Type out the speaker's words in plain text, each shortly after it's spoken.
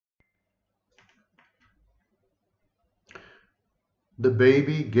the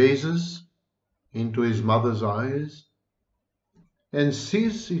baby gazes into his mother's eyes and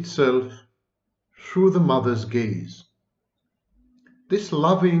sees itself through the mother's gaze. This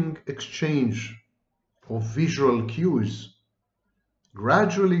loving exchange of visual cues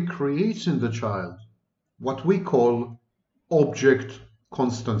gradually creates in the child what we call object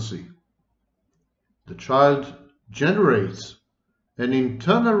constancy. The child generates an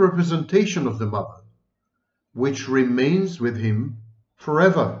internal representation of the mother, which remains with him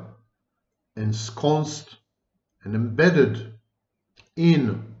forever, ensconced and embedded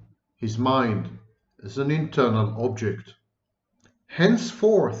in his mind as an internal object.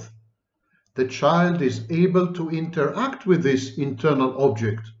 Henceforth, the child is able to interact with this internal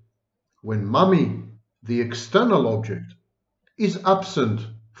object when mommy, the external object, is absent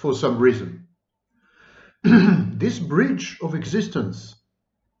for some reason. This bridge of existence,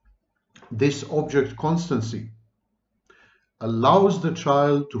 this object constancy, allows the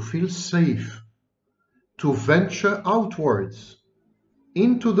child to feel safe, to venture outwards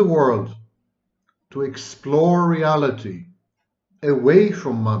into the world, to explore reality away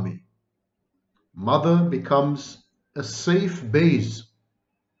from mommy. Mother becomes a safe base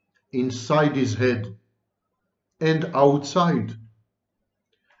inside his head and outside,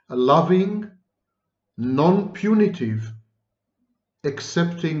 a loving, non-punitive,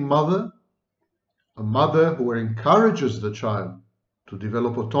 accepting mother, a mother who encourages the child to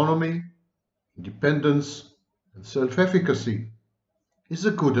develop autonomy, independence, and self-efficacy, is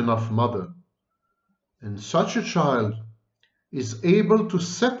a good enough mother. And such a child is able to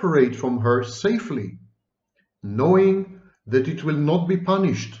separate from her safely, knowing that it will not be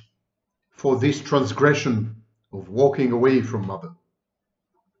punished for this transgression of walking away from mother.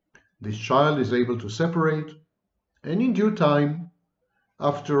 This child is able to separate, and in due time,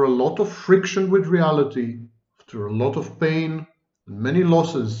 after a lot of friction with reality, after a lot of pain and many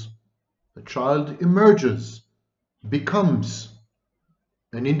losses, the child emerges, becomes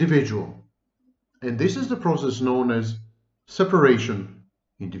an individual. And this is the process known as separation,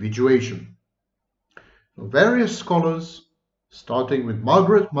 individuation. Various scholars, starting with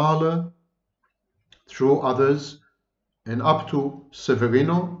Margaret Mahler, through others, and up to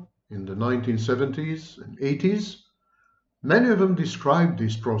Severino in the 1970s and 80s, many of them describe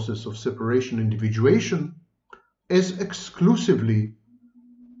this process of separation, individuation, as exclusively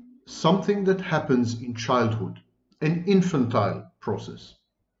something that happens in childhood, an infantile process.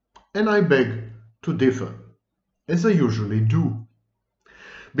 And I beg to differ, as I usually do,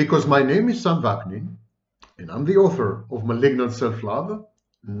 because my name is Sam Vaknin, and I'm the author of Malignant Self-Love,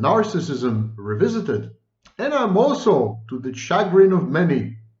 Narcissism Revisited, and I'm also, to the chagrin of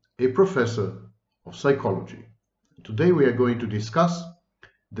many, a professor of psychology. Today we are going to discuss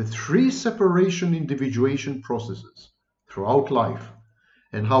the 3 separation individuation processes throughout life,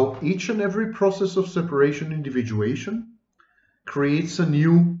 and how each and every process of separation individuation creates a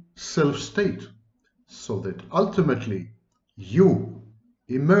new self-state, so that ultimately you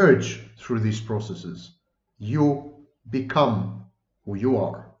emerge through these processes. You become who you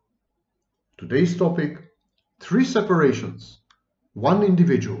are. Today's topic: 3 separations, 1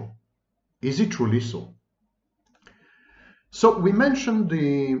 individual. Is it truly so? So we mentioned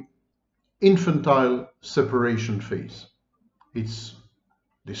the infantile separation phase. It's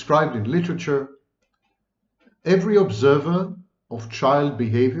described in literature. Every observer of child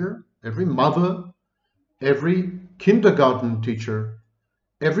behavior, every mother, every kindergarten teacher,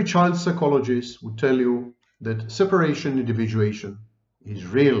 every child psychologist would tell you that separation individuation is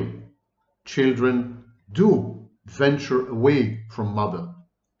real. Children do venture away from mother,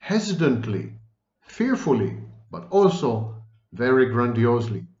 hesitantly, fearfully, but also very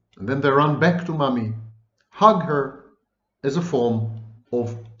grandiosely. And then they run back to mommy, hug her as a form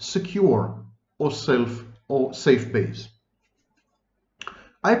of secure or safe base.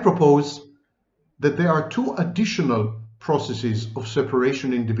 I propose that there are 2 additional processes of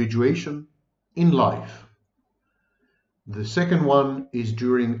separation individuation in life. The second one is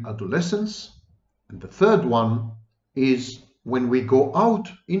during adolescence, and the third one is when we go out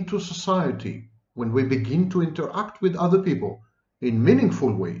into society, when we begin to interact with other people in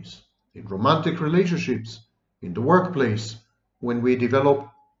meaningful ways, in romantic relationships, in the workplace, when we develop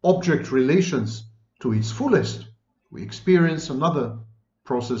object relations to its fullest, we experience another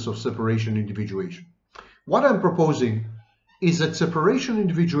process of separation individuation. What I'm proposing is that separation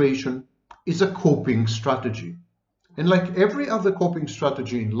individuation is a coping strategy. And like every other coping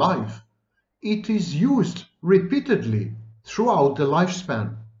strategy in life, it is used repeatedly throughout the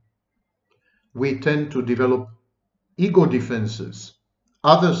lifespan. We tend to develop ego defenses,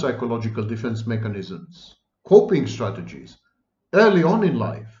 other psychological defense mechanisms, coping strategies, early on in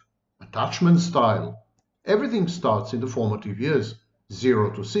life, attachment style, everything starts in the formative years,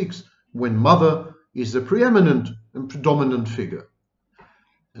 0 to 6, when mother is the preeminent and predominant figure.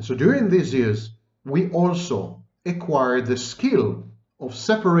 And so during these years, we also acquire the skill of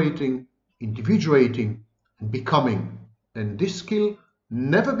separating, individuating, and becoming. And this skill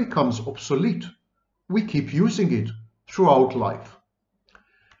never becomes obsolete. We keep using it throughout life.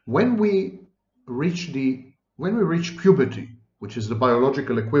 When we reach puberty, which is the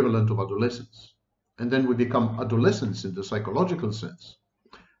biological equivalent of adolescence, and then we become adolescents in the psychological sense,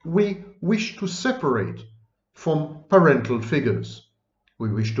 we wish to separate from parental figures. We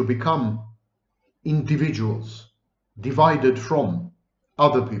wish to become individuals, divided from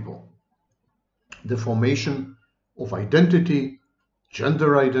other people. The formation of identity,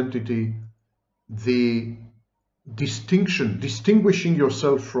 gender identity, the distinguishing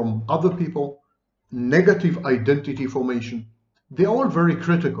yourself from other people, negative identity formation, they're all very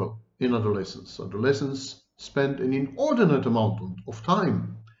critical in adolescence. Adolescents spend an inordinate amount of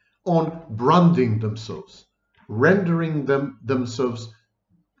time on branding themselves, rendering themselves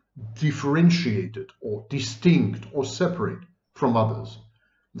differentiated or distinct or separate from others.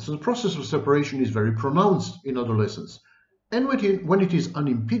 And so the process of separation is very pronounced in adolescence. And when it is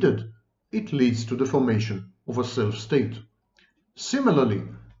unimpeded, it leads to the formation of a self-state. Similarly,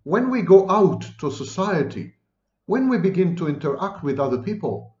 when we go out to society, when we begin to interact with other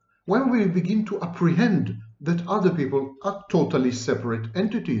people, when we begin to apprehend that other people are totally separate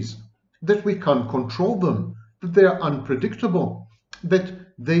entities, that we can't control them, that they are unpredictable, that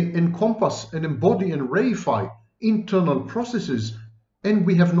they encompass and embody and reify internal processes, and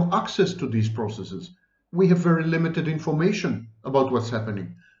we have no access to these processes. We have very limited information about what's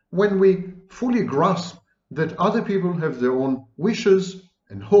happening. When we fully grasp that other people have their own wishes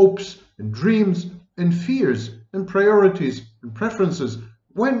and hopes and dreams and fears and priorities and preferences,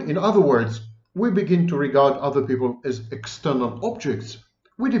 when, in other words, we begin to regard other people as external objects,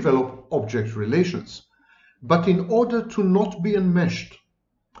 we develop object relations. But in order to not be enmeshed,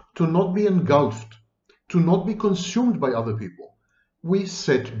 to not be engulfed, to not be consumed by other people, we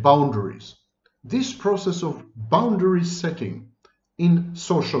set boundaries. This process of boundary setting in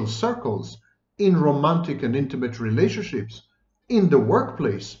social circles, in romantic and intimate relationships, in the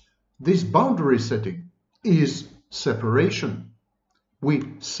workplace, this boundary setting is separation. We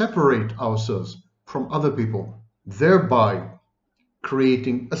separate ourselves from other people, thereby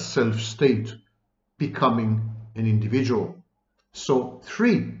creating a self-state, becoming an individual. So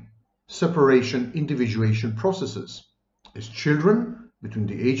 3 separation individuation processes. As children, between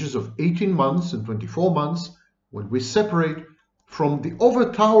the ages of 18 months and 24 months, when we separate from the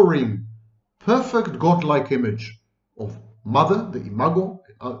overtowering, perfect godlike image of mother, the imago,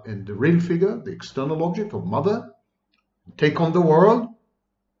 and the real figure, the external object of mother, take on the world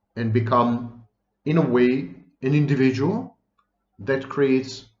and become, in a way, an individual that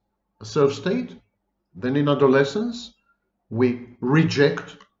creates a self-state. Then in adolescence, we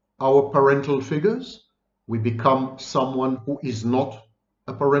reject our parental figures. We become someone who is not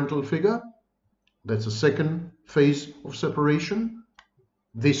a parental figure. That's a second phase of separation.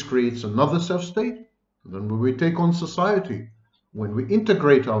 This creates another self-state. Then when we take on society, when we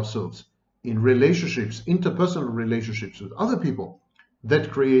integrate ourselves in relationships, interpersonal relationships with other people,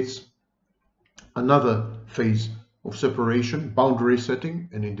 that creates another phase of separation, boundary setting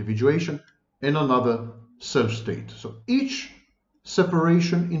and individuation, and another self-state. So each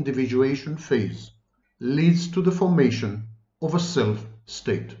separation individuation phase leads to the formation of a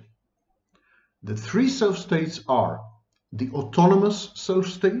self-state. The 3 self-states are the autonomous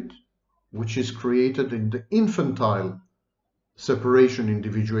self-state, which is created in the infantile separation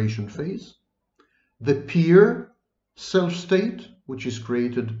individuation phase, the peer self-state, which is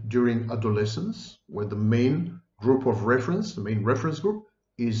created during adolescence, where the main group of reference, the main reference group,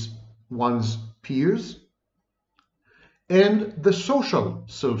 is one's peers, and the social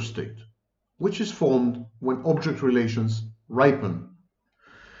self-state, which is formed when object relations ripen.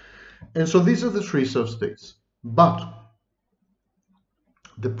 And so these are the 3 self-states. But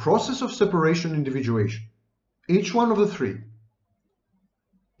the process of separation individuation, each one of the 3,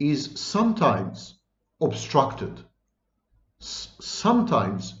 is sometimes obstructed,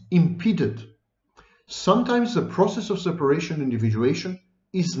 sometimes impeded. Sometimes the process of separation individuation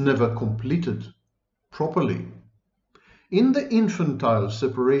is never completed properly. In the infantile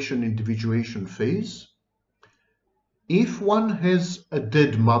separation individuation phase, if one has a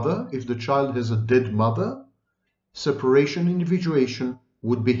dead mother, if the child has a dead mother, separation individuation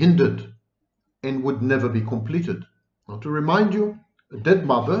would be hindered and would never be completed. Now, to remind you, a dead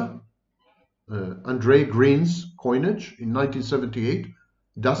mother, Andre Green's coinage in 1978,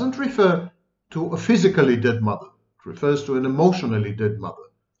 doesn't refer to a physically dead mother. It refers to an emotionally dead mother,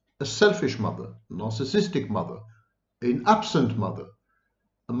 a selfish mother, a narcissistic mother, an absent mother,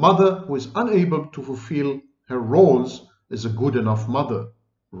 a mother who is unable to fulfill her roles as a good enough mother,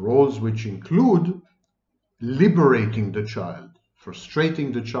 roles which include liberating the child,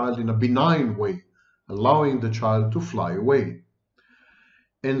 frustrating the child in a benign way, allowing the child to fly away.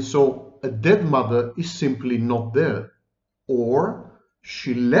 And so a dead mother is simply not there. Or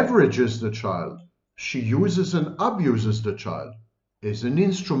she leverages the child. She uses and abuses the child as an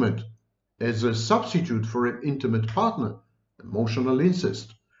instrument, as a substitute for an intimate partner, emotional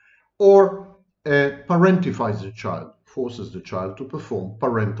incest. Or parentifies the child, forces the child to perform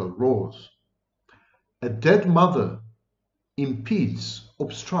parental roles. A dead mother impedes,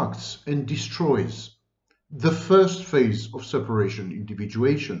 obstructs, and destroys the first phase of separation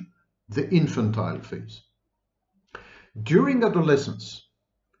individuation, the infantile phase. During adolescence,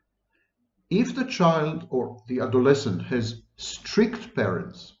 if the child or the adolescent has strict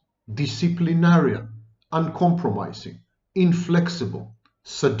parents, disciplinarian, uncompromising, inflexible,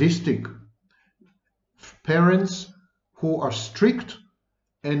 sadistic parents who are strict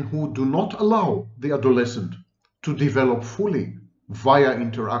and who do not allow the adolescent to develop fully via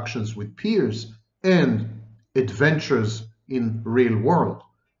interactions with peers and adventures in real world,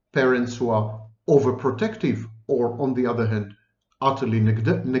 parents who are overprotective or, on the other hand, utterly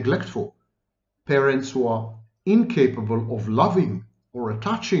neglectful, parents who are incapable of loving or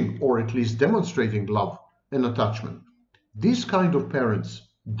attaching or at least demonstrating love and attachment. These kind of parents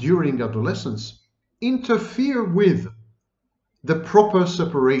during adolescence interfere with the proper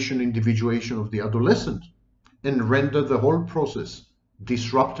separation individuation of the adolescent and render the whole process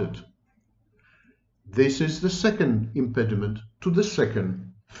disrupted. This is the second impediment to the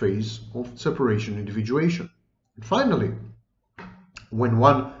second phase of separation individuation. And finally, when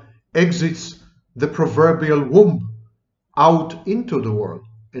one exits the proverbial womb out into the world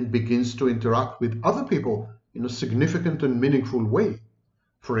and begins to interact with other people in a significant and meaningful way,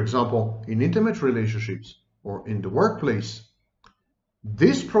 for example, in intimate relationships or in the workplace,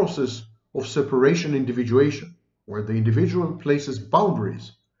 this process of separation individuation, where the individual places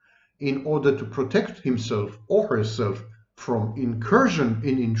boundaries in order to protect himself or herself from incursion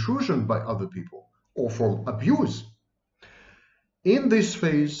in intrusion by other people or from abuse. In this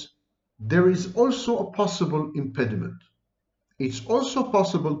phase, there is also a possible impediment. It's also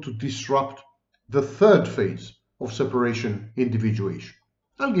possible to disrupt the third phase of separation individuation.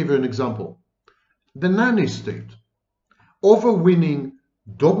 I'll give you an example. The nanny state, overweening,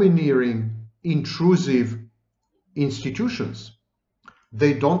 domineering, intrusive institutions.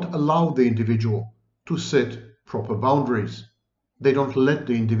 They don't allow the individual to set proper boundaries. They don't let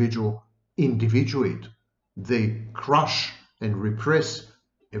the individual individuate. They crush and repress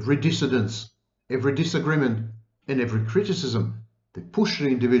every dissidence, every disagreement, and every criticism. They push the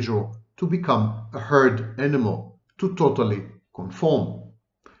individual to become a herd animal, to totally conform.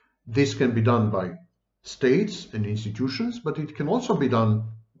 This can be done by states and institutions, but it can also be done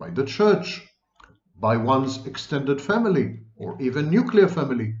by the church, by one's extended family, or even nuclear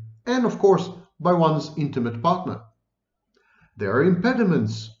family, and of course, by one's intimate partner. There are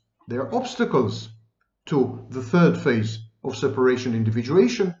impediments, there are obstacles to the third phase of separation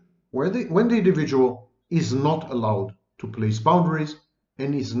individuation, when the individual is not allowed to place boundaries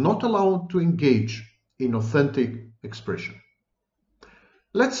and is not allowed to engage in authentic expression.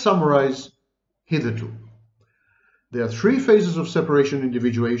 Let's summarize hitherto. There are three phases of separation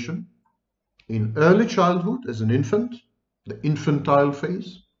individuation. In early childhood, as an infant, the infantile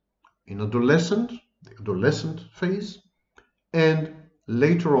phase. In adolescent, the adolescent phase. And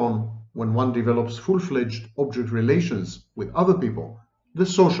later on, when one develops full-fledged object relations with other people, the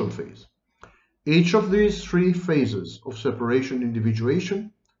social phase. Each of these three phases of separation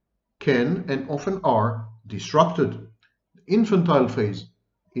individuation can and often are disrupted. The infantile phase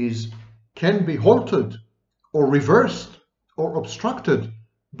can be halted or reversed or obstructed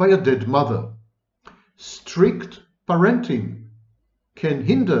by a dead mother. Strict parenting can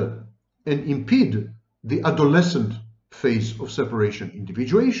hinder and impede the adolescent phase of separation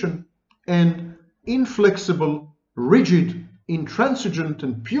individuation, and inflexible, rigid, intransigent,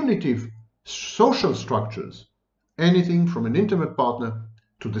 and punitive social structures, anything from an intimate partner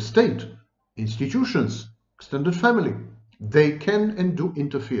to the state, institutions, extended family, they can and do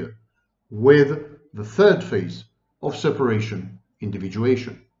interfere with the third phase of separation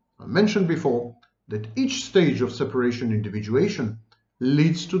individuation. I mentioned before that each stage of separation individuation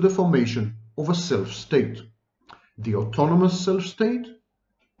leads to the formation of a self-state. The autonomous self-state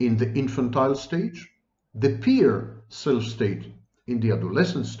in the infantile stage, the peer self-state in the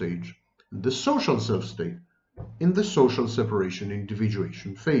adolescent stage, and the social self-state in the social separation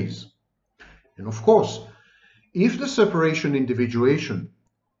individuation phase. And of course, if the separation individuation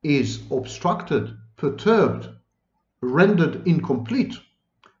is obstructed, perturbed, rendered incomplete,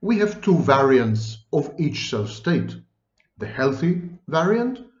 we have two variants of each self-state, the healthy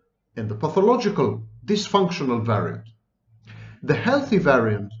variant and the pathological, dysfunctional variant. The healthy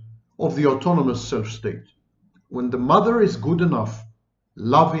variant of the autonomous self-state, when the mother is good enough,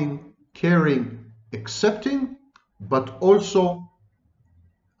 loving, caring, accepting, but also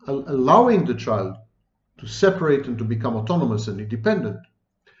allowing the child to separate and to become autonomous and independent.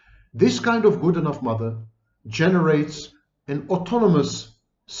 This kind of good enough mother generates an autonomous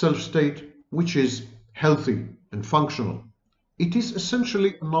self-state which is healthy and functional. It is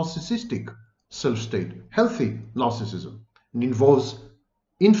essentially a narcissistic self-state, healthy narcissism, and involves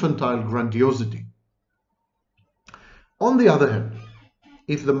infantile grandiosity. On the other hand,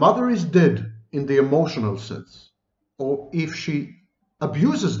 if the mother is dead in the emotional sense, or if she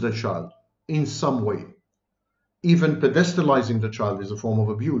abuses the child in some way, even pedestalizing the child is a form of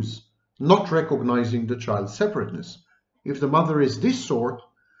abuse, not recognizing the child's separateness. If the mother is this sort,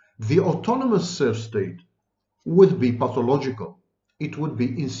 the autonomous self-state would be pathological. It would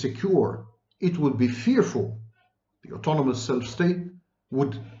be insecure. It would be fearful. The autonomous self-state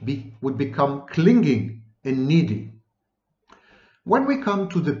would become clinging and needy. When we come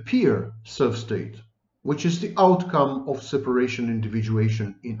to the peer self-state, which is the outcome of separation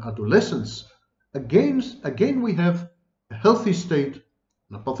individuation in adolescence, again we have a healthy state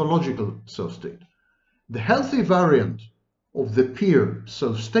and a pathological self-state. The healthy variant of the peer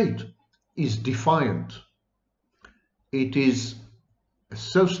self-state is defiant. It is a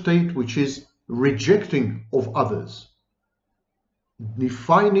self-state which is rejecting of others,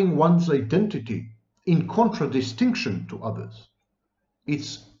 defining one's identity in contradistinction to others.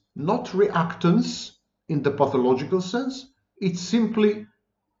 It's not reactance in the pathological sense, it's simply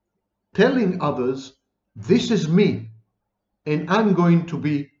telling others, this is me, and I'm going to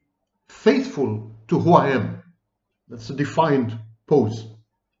be faithful to who I am. That's a defined pose.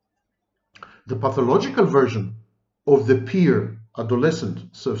 The pathological version of the peer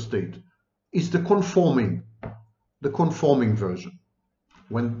adolescent self-state is the conforming version.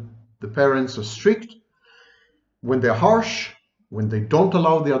 When the parents are strict, when they're harsh, when they don't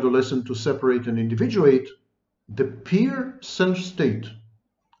allow the adolescent to separate and individuate, the peer self-state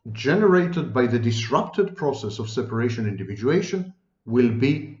generated by the disrupted process of separation individuation will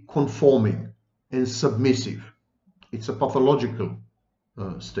be conforming and submissive. It's a pathological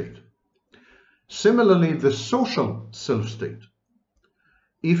state. Similarly, the social self-state,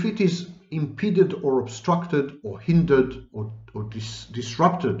 if it is impeded or obstructed or hindered or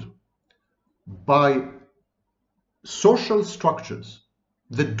disrupted by social structures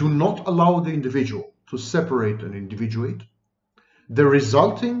that do not allow the individual to separate and individuate, the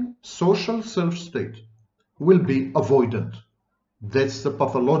resulting social self-state will be avoidant. That's the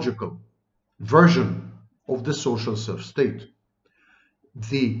pathological version of the social self-state.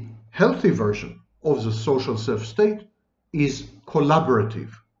 The healthy version of the social self-state is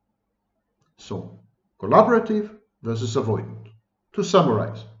collaborative. So, collaborative versus avoidant. To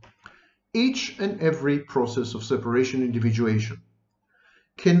summarize, each and every process of separation individuation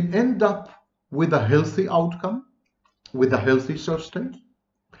can end up with a healthy outcome, with a healthy self-state.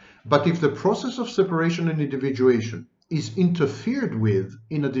 But if the process of separation and individuation is interfered with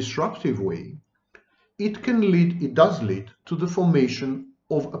in a disruptive way, it does lead to the formation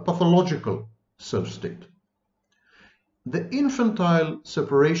of a pathological self-state. The infantile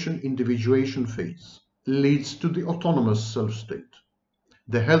separation individuation phase leads to the autonomous self-state.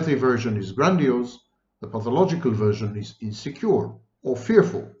 The healthy version is grandiose, the pathological version is insecure or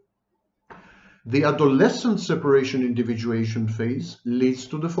fearful. The adolescent separation individuation phase leads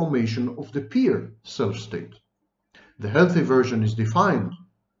to the formation of the peer self-state. The healthy version is defiant,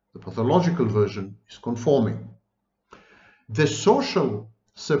 the pathological version is conforming. The social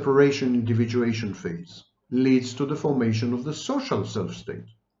separation individuation phase leads to the formation of the social self-state.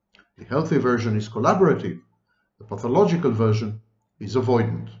 The healthy version is collaborative, the pathological version is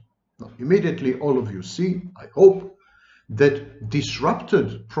avoidant. Now, immediately all of you see, I hope, that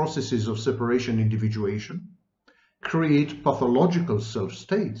disrupted processes of separation individuation create pathological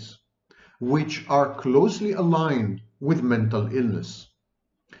self-states which are closely aligned with mental illness.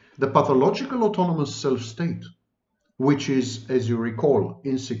 The pathological autonomous self-state, which is, as you recall,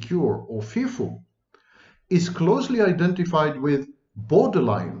 insecure or fearful, is closely identified with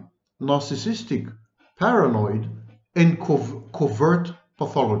borderline, narcissistic, paranoid, and covert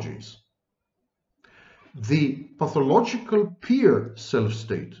pathologies. The pathological peer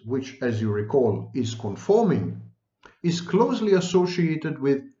self-state, which, as you recall, is conforming, is closely associated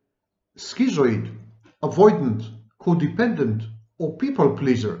with schizoid, avoidant, codependent, or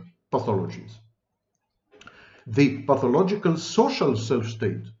people-pleaser pathologies. The pathological social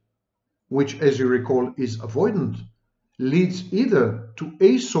self-state, which, as you recall, is avoidant, leads either to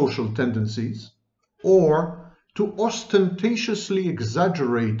asocial tendencies or to ostentatiously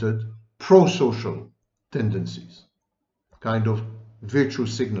exaggerated prosocial tendencies, kind of virtue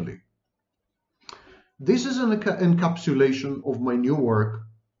signaling. This is an encapsulation of my new work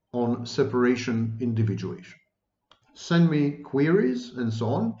on separation individuation. Send me queries and so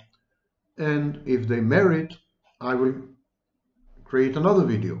on, and if they merit, I will create another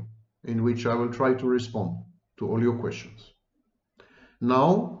video in which I will try to respond to all your questions.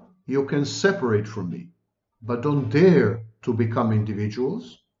 Now you can separate from me, but don't dare to become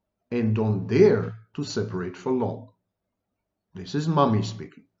individuals and don't dare to separate for long. This is Mommy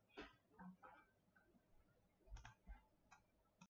speaking.